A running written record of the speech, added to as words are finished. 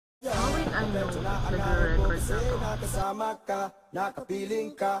nagre-record na ako. Nakasama ka,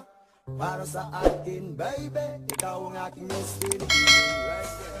 nakapiling ka. Para sa akin, baby, ikaw ang aking Miss Philippines.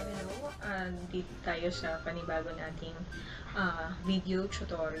 Dito tayo sa panibago nating video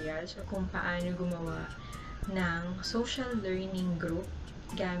tutorial so kung paano gumawa ng social learning group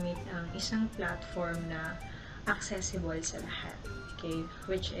gamit ang isang platform na accessible sa lahat, okay,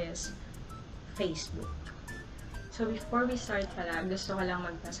 which is Facebook. So before we start pala, gusto ko lang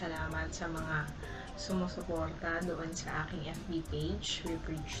magpasalamat sa mga sumusuporta doon sa aking FB page. We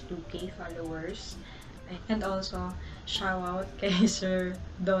reached 2K followers. And also, shoutout kay Sir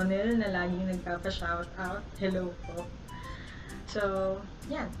Donel na laging nagpapa-shoutout. Hello po. So,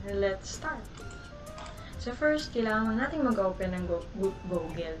 yan. Let's start. So first, kailangan natin mag-open ng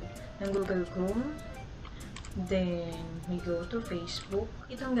Google Chrome. Then, we go to Facebook.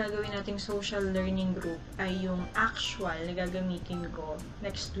 Itong gagawin nating social learning group ay yung actual na gagamitin ko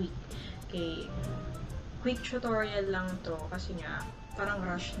next week. Okay. Quick tutorial lang to kasi nga, parang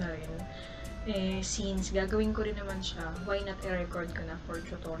rush na rin. Since gagawin ko rin naman siya, why not i-record ko na for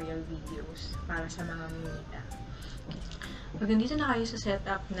tutorial videos para sa mga Mamita. Pag nandito na kayo sa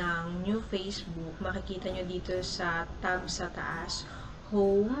setup ng new Facebook, makikita nyo dito sa tab sa taas,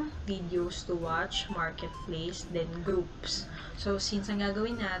 Home, Videos to Watch, Marketplace, then Groups. So, since ang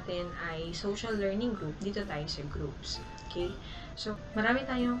gagawin natin ay social learning group, dito tayo sa Groups. Okay? So, marami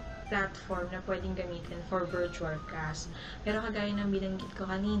tayong platform na pwedeng gamitin for virtual class. Pero kagaya ng binanggit ko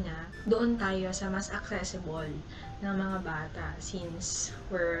kanina, doon tayo sa mas accessible ng mga bata since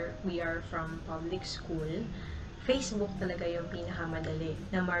we are from public school. Facebook talaga yung pinakamadali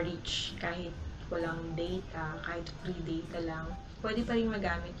na ma-reach kahit walang data, kahit free data lang. Pwede pa rin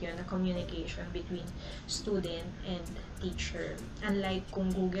magamit yun na communication between student and teacher. Unlike kung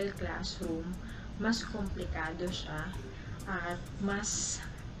Google Classroom, mas komplikado siya at mas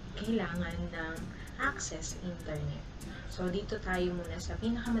kailangan ng access internet. So, dito tayo muna sa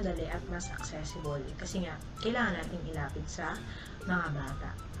pinakamadali at mas accessible kasi nga, kailangan natin ilapit sa mga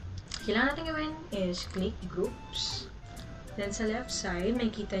bata. Kailangan natin gawin is click groups. Then, sa left side, may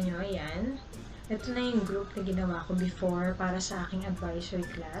kita nyo, ayan. Ito na yung group na ginawa ko before para sa aking advisory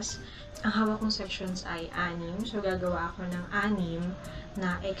class. Ang hawak kong sections ay 6. So, gagawa ako ng 6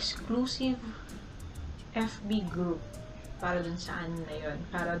 na exclusive FB group para dun sa na yun.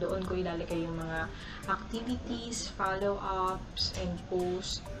 Para doon ko ilalagay yung mga activities, follow-ups, and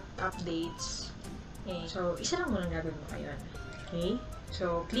post updates. Okay. So, isa lang muna gagawin ko yun. Okay?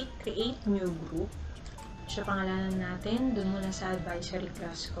 So, click create new group. Siya pangalanan natin. Doon muna sa advisory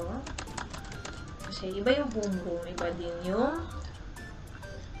class ko. Kasi iba yung boom room, iba din yung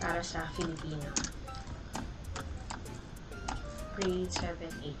para sa Filipino. Grade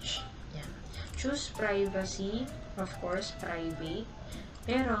 7H. Yan. Choose privacy, of course, private.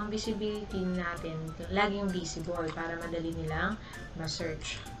 Pero ang visibility natin, laging visible para madali nilang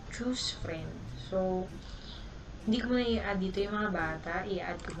ma-search. Choose friend. So, hindi ko muna i-add dito yung mga bata.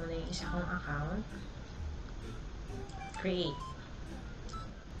 I-add ko muna yung isa kong account. Create.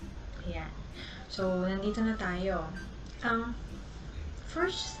 Ayan. So, nandito na tayo. Ang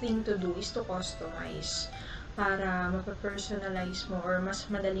first thing to do is to customize para mapapersonalize mo or mas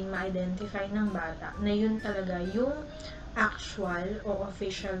madaling ma-identify ng bata na yun talaga yung actual o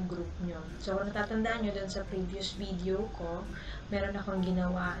official group nyo. So, kung natatandaan nyo dun sa previous video ko, meron akong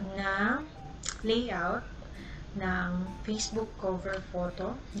ginawa na layout ng Facebook cover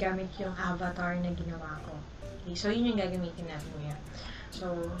photo gamit yung avatar na ginawa ko. Okay, so, yun yung gagamitin natin ngayon.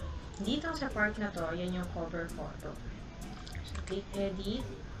 So, dito sa part na to, yan yung cover photo. So, click edit,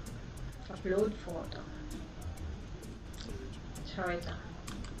 upload photo. So, ito.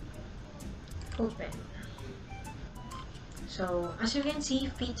 Open. So, as you can see,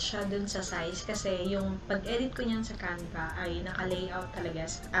 fit siya dun sa size kasi yung pag-edit ko niyan sa Canva ay naka-layout talaga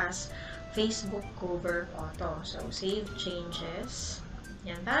as Facebook cover photo. So, save changes.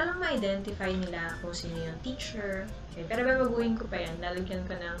 Yan, para lang ma-identify nila kung sino yung teacher. Okay, pero babaguhin ko pa yan. Lalagyan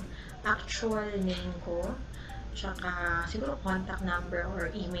ko ng actual name ko, tsaka siguro contact number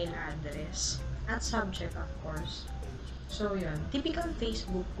or email address, at subject of course. So yun, typical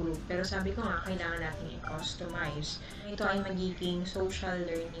Facebook group, pero sabi ko nga, kailangan natin i-customize. Ito ay magiging social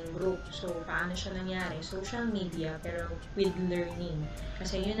learning group. So, paano siya nangyari? Social media, pero with learning.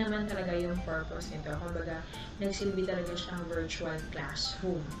 Kasi yun naman talaga yung purpose nito. Kumbaga, nagsilbi talaga siyang virtual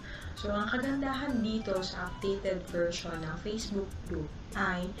classroom. So, ang kagandahan dito sa updated version ng Facebook group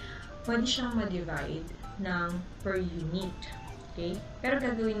ay pwede siyang ma-divide ng per unit. Okay? Pero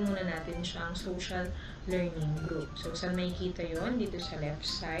gagawin muna natin siyang social learning group. So, saan makikita yun? Dito sa left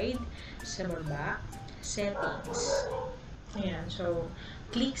side, sa baba, settings. Ayan. So,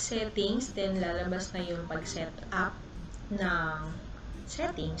 click settings, then lalabas na yung pag-set up ng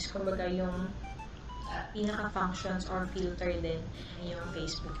settings. Kumbaga yung pinaka-functions or filter din yung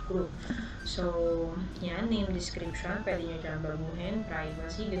Facebook group. So, yan, name description, pwede nyo dyan baguhin,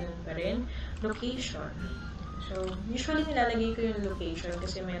 privacy, ganun pa rin. Location. So, usually nilalagay ko yung location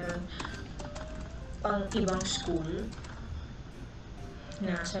kasi meron pang ibang school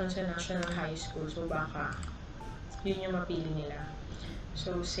na sa national high school. So, baka yun yung mapili nila.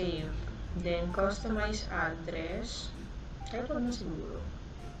 So, save. Then, customize address. Kahit wag na siguro.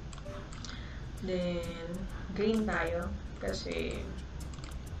 Then, green tayo. Kasi,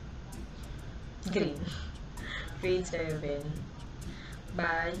 green. Grade 7.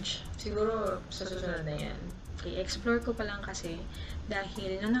 Badge. Siguro, sa susunod na yan. Okay, explore ko pa lang kasi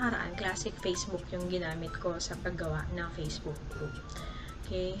dahil noong nakaraan, classic Facebook yung ginamit ko sa paggawa ng Facebook group.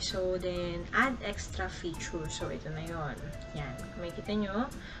 Okay, so then, add extra feature. So, ito na yon. Yan. Kung makikita nyo,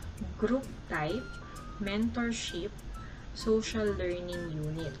 group type, mentorship, social learning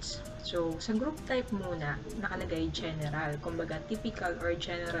units. So, sa group type muna, nakalagay general. Kumbaga, typical or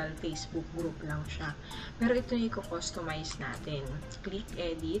general Facebook group lang siya. Pero ito yung i-customize natin. Click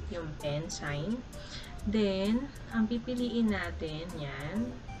edit, yung pen sign. Then, ang pipiliin natin, yan.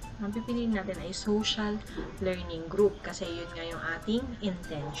 Ang pipiliin natin ay social learning group. Kasi yun nga yung ating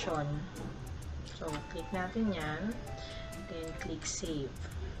intention. So, click natin yan. Then, click save.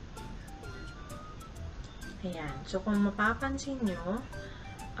 Ayan. So, kung mapapansin nyo,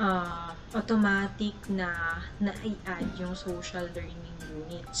 automatic na i-add yung social learning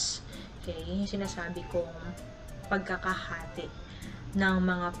units. Okay? Yung sinasabi kong pagkakahati ng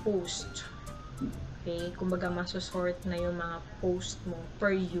mga post. Okay? Kumbaga, masusort na yung mga post mo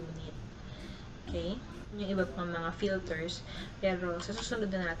per unit. Okay? Yung iba pang mga filters. Pero, sa susunod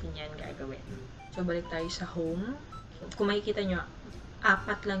na natin yan gagawin. So, balik tayo sa home. Kung makikita nyo,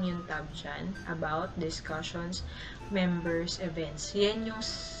 4 lang yung tab dyan. About, discussions, members, events. Yan yung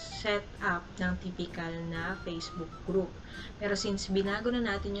setup ng typical na Facebook group. Pero since binago na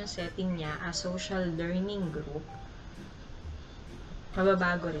natin yung setting niya as social learning group,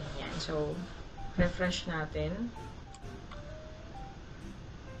 mababago rin yan. So, refresh natin.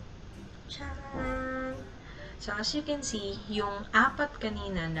 Charan! So, as you can see, yung 4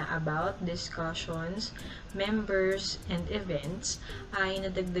 kanina na about, discussions, members, and events ay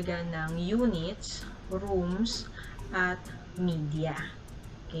nadagdagan ng units, rooms, at media.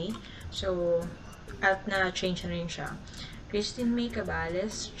 Okay? So, at na-change na rin siya. Christine May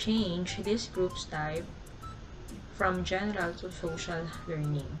Cabales change this group's type from general to social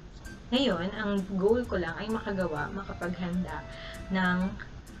learning. Ngayon, ang goal ko lang ay makapaghanda ng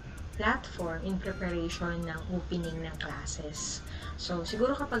platform in preparation ng opening ng classes. So,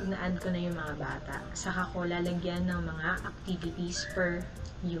 siguro kapag na-add ko na yung mga bata, saka ko lalagyan ng mga activities per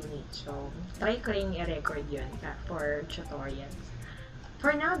unit. So, try ko rin i-record yun for tutorials.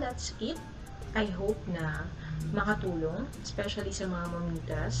 For now, that's it. I hope na makatulong, especially sa mga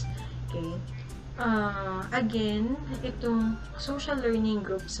mamitas. Okay? Again, itong social learning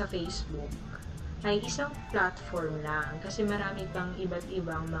group sa Facebook ay isang platform lang kasi marami pang iba't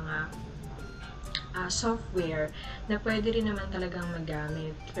ibang mga software na pwede rin naman talagang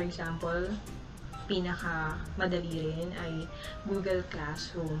magamit. For example, pinaka-madali rin ay Google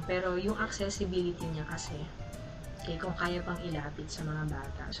Classroom. Pero yung accessibility niya kasi, okay, kung kaya pang ilapit sa mga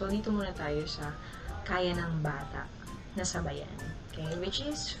bata. So, dito muna tayo sa kaya ng bata na sabayan. Okay? Which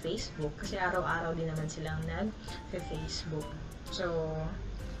is Facebook. Kasi araw-araw din naman silang nag-Facebook. So,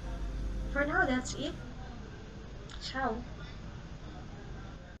 for now, that's it. Ciao!